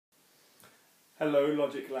Hello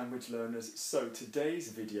Logic Language Learners, so today's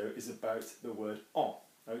video is about the word en,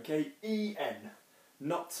 okay, E-N,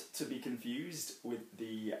 not to be confused with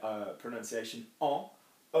the pronunciation en,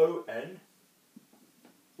 O-N,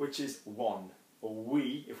 which is one, or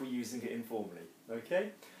we if we're using it informally, okay?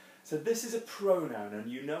 So this is a pronoun, and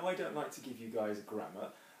you know I don't like to give you guys grammar,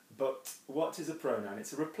 but what is a pronoun?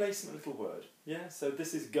 It's a replacement little word, yeah? So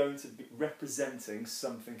this is going to be representing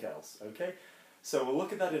something else, okay? So we'll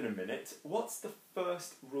look at that in a minute. What's the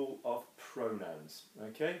first rule of pronouns?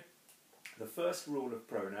 Okay? The first rule of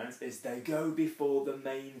pronouns is they go before the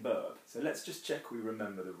main verb. So let's just check we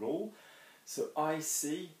remember the rule. So I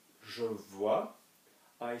see, je vois.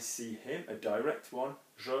 I see him, a direct one,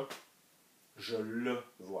 je le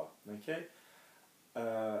vois. Okay?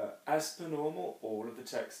 As per normal, all of the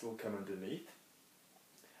text will come underneath.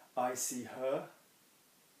 I see her,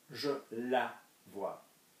 je la vois.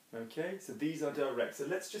 Okay, so these are direct. So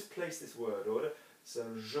let's just place this word order. So,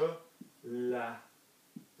 je la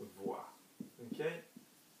vois. Okay?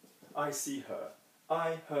 I see her.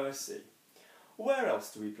 I, her, see. Where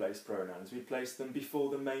else do we place pronouns? We place them before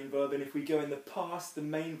the main verb, and if we go in the past, the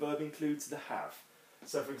main verb includes the have.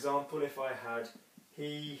 So, for example, if I had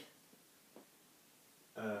he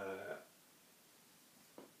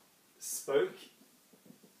spoke,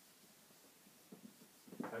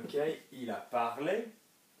 okay, il a parlé.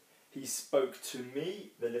 He spoke to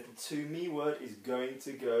me. The little to me word is going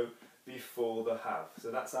to go before the have.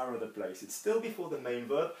 So that's our other place. It's still before the main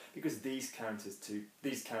verb because these count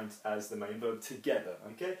as the main verb together.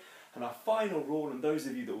 Okay? And our final rule, and those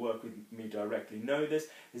of you that work with me directly know this,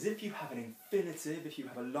 is if you have an infinitive, if you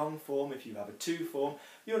have a long form, if you have a to form,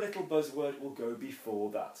 your little buzzword will go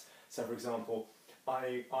before that. So for example,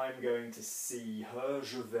 I'm going to see her,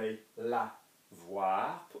 je vais la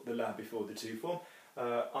voir, put the la before the to form.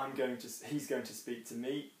 He's going to speak to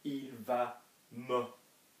me, il va me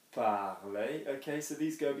parler. Okay, so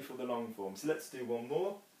these go before the long form. So let's do one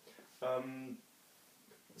more.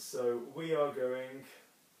 So we are going,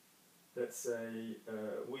 let's say,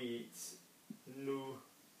 we eat, nous,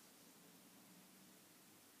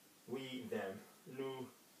 we, them, nous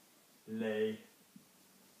les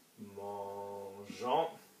mangeons.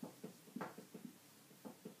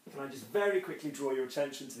 Can I just very quickly draw your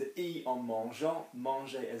attention to the E on mangeant?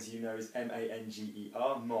 Manger, as you know, is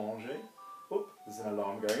M-A-N-G-E-R, manger. Oh, there's an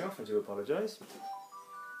alarm going off, I do apologise.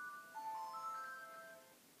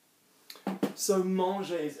 So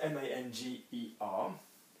manger is M-A-N-G-E-R.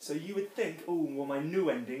 So you would think, oh, well my new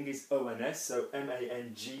ending is O-N-S, so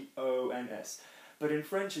M-A-N-G-O-N-S. But in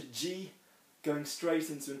French, a G going straight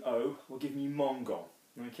into an O will give me mangon,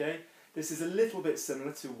 okay? This is a little bit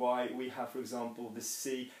similar to why we have, for example, the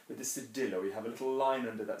C with the cedilla. We have a little line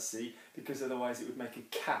under that C because otherwise it would make a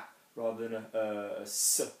K rather than a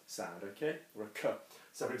S sound, okay? Or a K.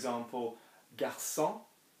 So, for example, garçon,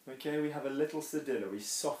 okay, we have a little cedilla. We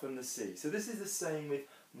soften the C. So this is the same with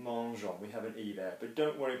mangeant. We have an E there, but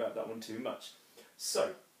don't worry about that one too much.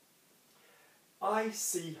 So, I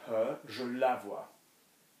see her, je la vois.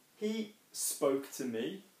 He spoke to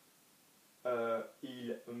me.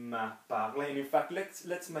 Il m'a parlé. And in fact,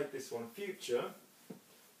 let's make this one future.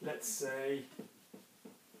 Let's say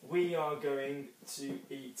we are going to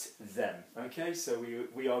eat them. Okay, so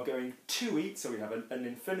we are going to eat. So we have an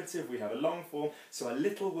infinitive, we have a long form. So a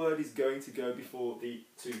little word is going to go before the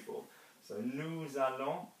to form. So nous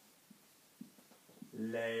allons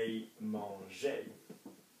les manger.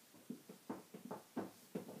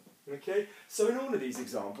 Okay, so in all of these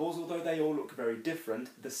examples, although they all look very different,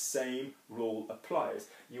 the same rule applies.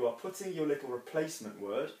 You are putting your little replacement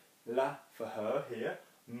word, la for her here,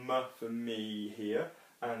 me for me here,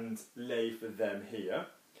 and les for them here.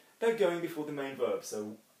 They're going before the main verb.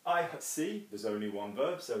 So I see, there's only one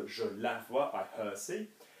verb, so je la vois, I her see.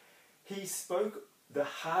 He spoke, the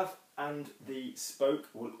have and the spoke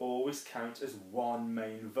will always count as one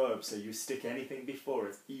main verb. So you stick anything before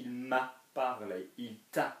it. Il m'a parlé, il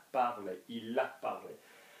t'a parlé, il l'a parlé.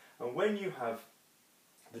 And when you have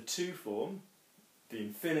the to form, the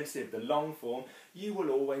infinitive, the long form, you will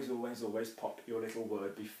always pop your little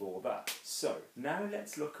word before that. So, now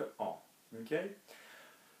let's look at en, okay?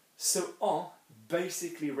 So en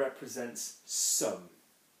basically represents some,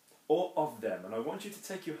 or of them, and I want you to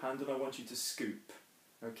take your hand and I want you to scoop.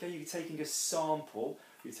 Okay, you're taking a sample,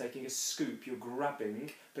 you're taking a scoop, you're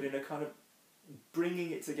grabbing, but in a kind of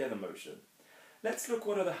bringing it together motion. Let's look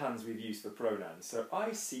what other hands we've used for pronouns. So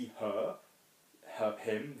I see her,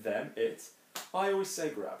 him, them, it. I always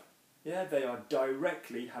say grab. Yeah, they are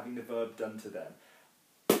directly having the verb done to them.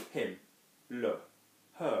 Him, le,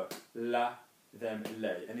 her, la, them,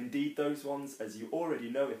 les. And indeed, those ones, as you already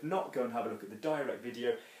know, if not, go and have a look at the direct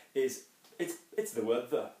video, it's the word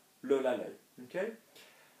the, le, la, les. Okay?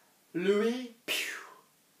 Lui, pew,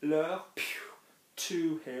 leur, pew,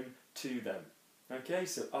 to him, to them. Okay,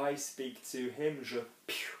 so I speak to him, je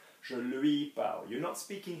lui parle. You're not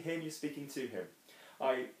speaking him, you're speaking to him.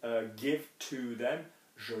 I give to them,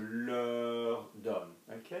 je leur donne.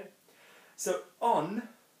 Okay? So on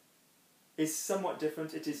is somewhat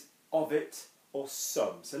different. It is of it or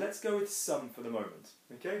some. So let's go with some for the moment.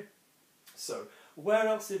 Okay? So, where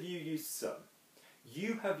else have you used some?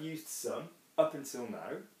 You have used some up until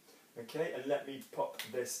now. Okay, and let me pop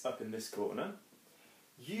this up in this corner.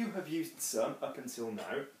 You have used some up until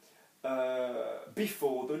now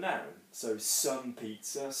before the noun. So some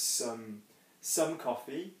pizza, some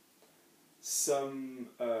coffee, some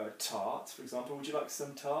tart, for example. Would you like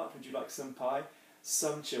some tart? Would you like some pie?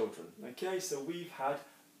 Some children. Okay, so we've had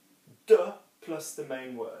de plus the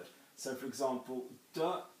main word. So for example,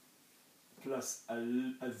 de plus a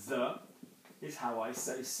the is how I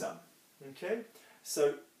say some. Okay,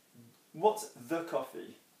 so what's the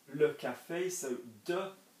coffee? Le café, so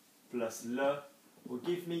de plus le will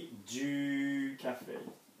give me du café.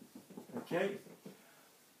 Okay?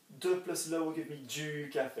 De plus le will give me du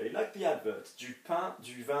café. Like the advert, du pain,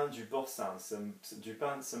 du vin, du boursin. Du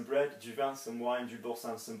pain, some bread, du vin, some wine, du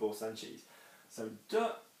boursin, some boursin cheese. So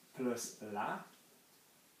de plus la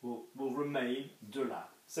will remain de la.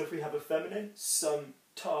 So if we have a feminine, some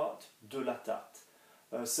tarte, de la tarte.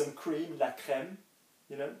 Some cream, la crème.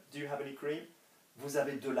 You know, do you have any cream? Vous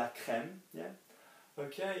avez de la crème, yeah?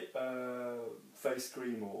 Okay, face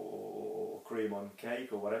cream or cream on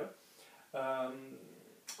cake or whatever.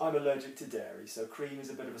 I'm allergic to dairy, so cream is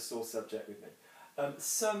a bit of a sore subject with me.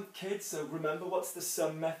 Some kids, so remember what's the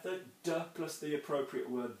sum method? De plus the appropriate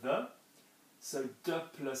word the. So de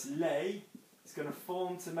plus les is going to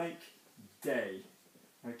form to make day.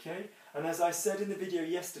 Okay? And as I said in the video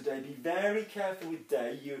yesterday, be very careful with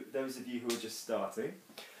day, those of you who are just starting,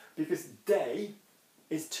 because day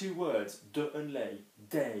is two words, de and les,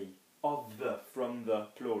 day, of the, from the,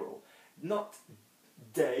 plural. Not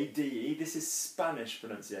de, de, this is Spanish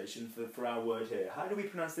pronunciation for our word here. How do we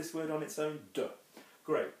pronounce this word on its own? De.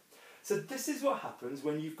 Great. So this is what happens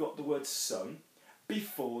when you've got the word some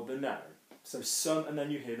before the noun. So some, and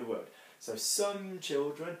then you hear the word. So some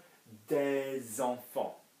children, des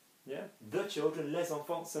enfants. Yeah? The children, les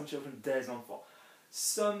enfants, some children, des enfants.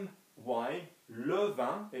 Some wine, le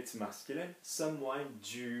vin, it's masculine. Some wine,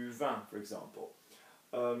 du vin, for example.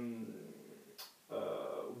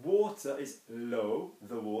 Water is l'eau,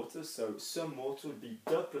 the water. So some water would be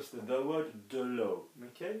de plus the word de l'eau.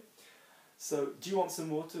 Okay? So do you want some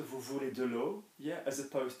water? Vous voulez de l'eau? Yeah? As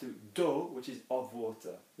opposed to d'eau, which is of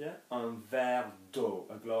water. Yeah? Un verre d'eau,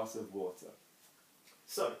 a glass of water.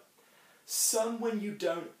 So, some when you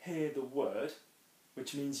don't hear the word,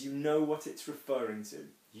 which means you know what it's referring to,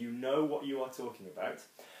 you know what you are talking about,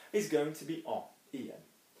 is going to be en, en.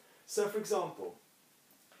 So for example,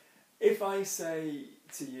 if I say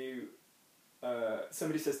to you,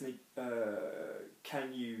 somebody says to me,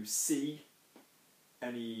 can you see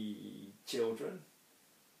any children?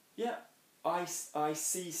 Yeah, I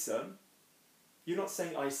see some. You're not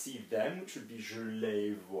saying I see them, which would be je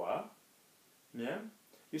les vois. Yeah?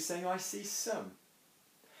 You're saying I see some.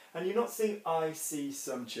 And you're not saying I see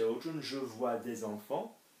some children, je vois des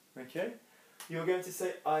enfants. Okay? You're going to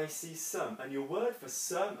say I see some. And your word for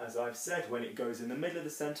some, as I've said, when it goes in the middle of the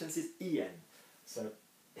sentence is en. So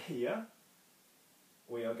here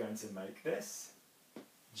we are going to make this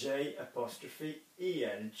J apostrophe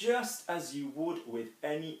en, just as you would with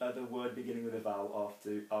any other word beginning with a vowel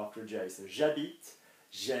after a J. So j'habite,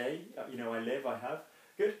 j'ai, you know, I live, I have.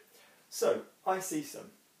 Good. So I see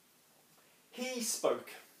some. He spoke.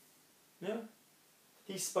 Yeah?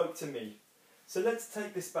 He spoke to me. So let's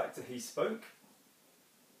take this back to he spoke.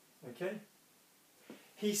 Okay?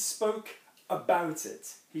 He spoke about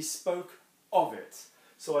it. He spoke of it.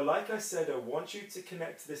 So like I said, I want you to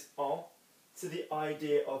connect this en to the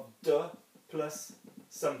idea of de plus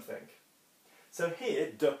something. So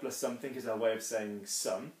here, de plus something is our way of saying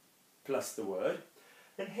some plus the word.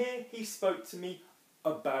 And here, he spoke to me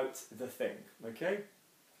about the thing. Okay?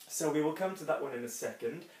 So we will come to that one in a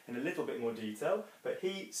second, in a little bit more detail, but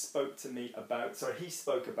he spoke to me about, sorry, he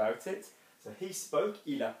spoke about it. So he spoke,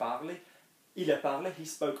 il a parlé, he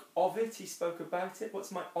spoke of it, he spoke about it.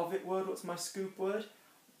 What's my of it word, what's my scoop word?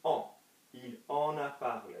 En. Il en a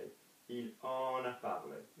parlé. Il en a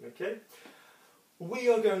parlé. Okay? We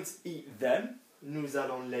are going to eat them. Nous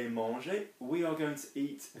allons les manger. We are going to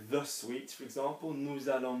eat the sweets, for example. Nous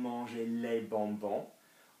allons manger les bonbons.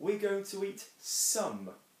 we're going to eat some.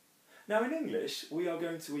 Now in English, we are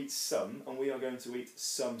going to eat some and we are going to eat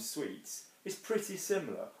some sweets. It's pretty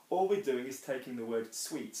similar. All we're doing is taking the word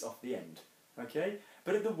sweets off the end, okay?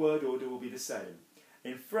 But the word order will be the same.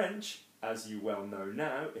 In French, as you well know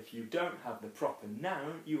now, if you don't have the proper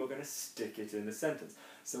noun, you are going to stick it in the sentence.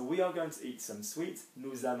 So we are going to eat some sweets.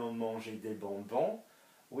 Nous allons manger des bonbons.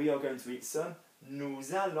 We are going to eat some.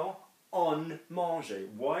 Nous allons en manger.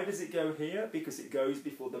 Why does it go here? Because it goes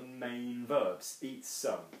before the main verbs. Eat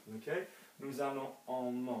some. Okay? Nous allons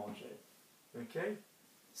en manger. Okay?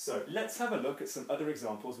 So let's have a look at some other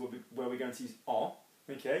examples where we're going to use en.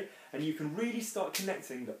 Okay? And you can really start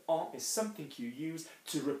connecting that en is something you use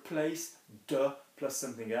to replace de plus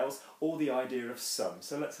something else, or the idea of some.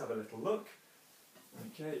 So let's have a little look.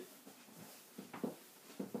 Okay.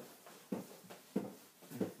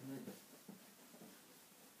 There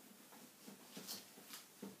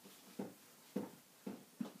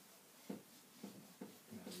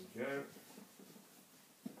we go.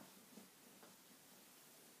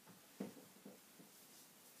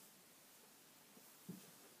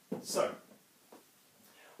 So,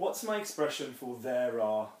 what's my expression for there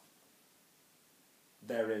are,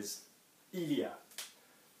 there is? Il y a.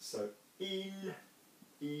 So, il,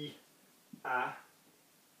 y a,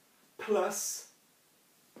 plus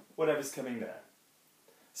whatever's coming there.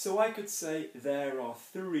 So I could say there are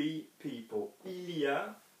 3 people. Il y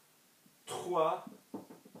a 3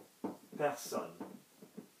 personnes.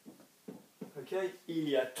 Okay? Il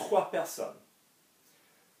y a 3 personnes.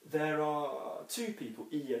 There are 2 people.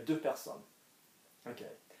 Il y a 2 personnes.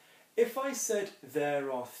 Okay. If I said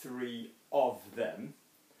there are 3 of them,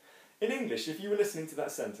 in English, if you were listening to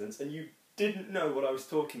that sentence and you didn't know what I was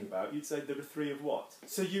talking about, you'd say there are 3 of what?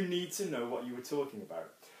 So you need to know what you were talking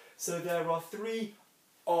about. So there are 3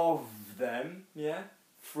 of them, yeah?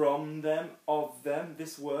 From them, of them,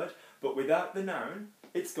 this word, but without the noun,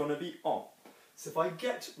 it's going to be en. So if I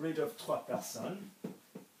get rid of 3 personnes,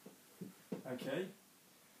 okay,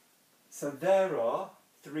 so there are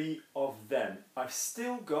 3 of them. I've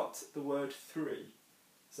still got the word 3.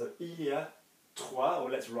 So il y a 3,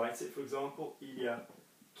 or let's write it for example, il y a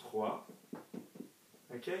 3.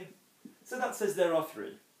 Okay? So that says there are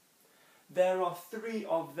 3. There are 3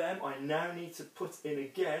 of them. I now need to put in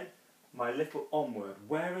again my little on word.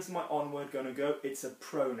 Where is my on word going to go? It's a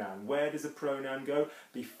pronoun. Where does a pronoun go?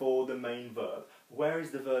 Before the main verb. Where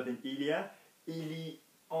is the verb in il y a? Il y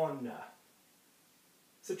en a.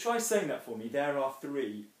 So try saying that for me. There are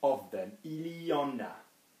 3 of them. Il y en a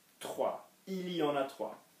 3. Il y en a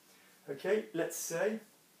 3. Okay, let's say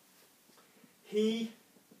he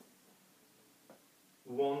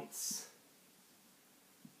wants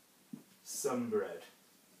some bread.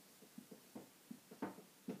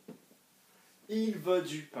 Il veut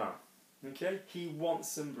du pain. Okay, he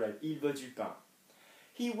wants some bread. Il veut du pain.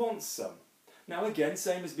 He wants some. Now again,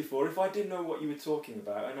 same as before, if I didn't know what you were talking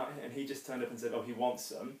about and he just turned up and said, oh, he wants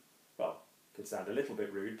some, well, could sound a little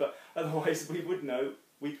bit rude, but otherwise we would know,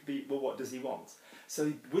 we'd be, well, what does he want?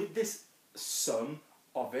 So with this some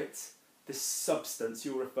of it, this substance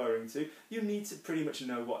you're referring to, you need to pretty much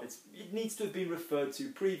know what it needs to have been referred to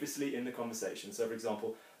previously in the conversation. So for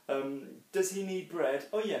example, does he need bread?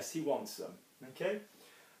 Oh yes, he wants some. Okay?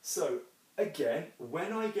 So again,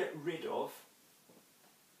 when I get rid of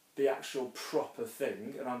the actual proper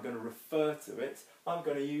thing, and I'm going to refer to it, I'm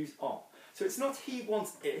going to use en. So it's not he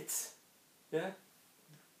wants it, yeah?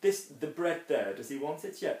 The bread there, does he want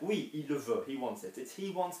it? Yeah, oui, il le veut, he wants it. It's he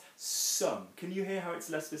wants some. Can you hear how it's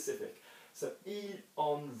less specific? So, il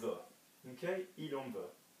en veut, okay? Il en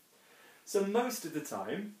veut. So most of the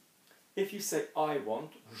time, if you say I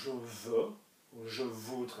want, je veux, or je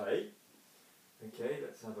voudrais, okay,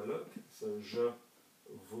 let's have a look. So, je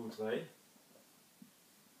voudrais.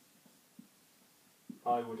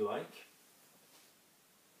 I would like.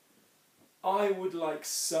 I would like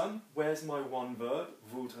some. Where's my one verb?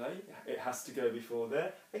 Voudrais. It has to go before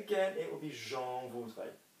there. Again, it will be j'en voudrais.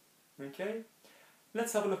 Okay?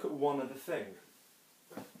 Let's have a look at one other thing.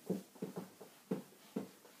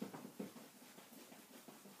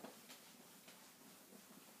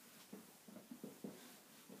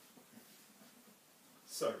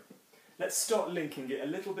 So, let's start linking it a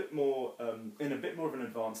little bit more, in a bit more of an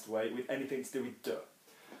advanced way with anything to do with de.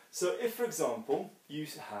 So if, for example, you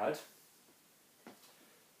had,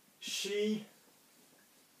 she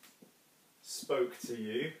spoke to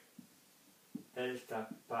you, elle t'a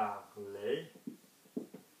parlé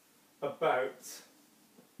about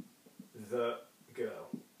the girl.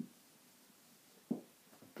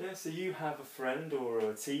 Yeah, so you have a friend or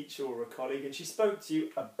a teacher or a colleague and she spoke to you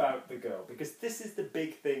about the girl, because this is the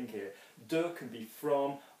big thing here. De can be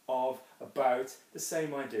from of, about the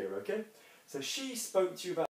same idea, okay? So she spoke to you about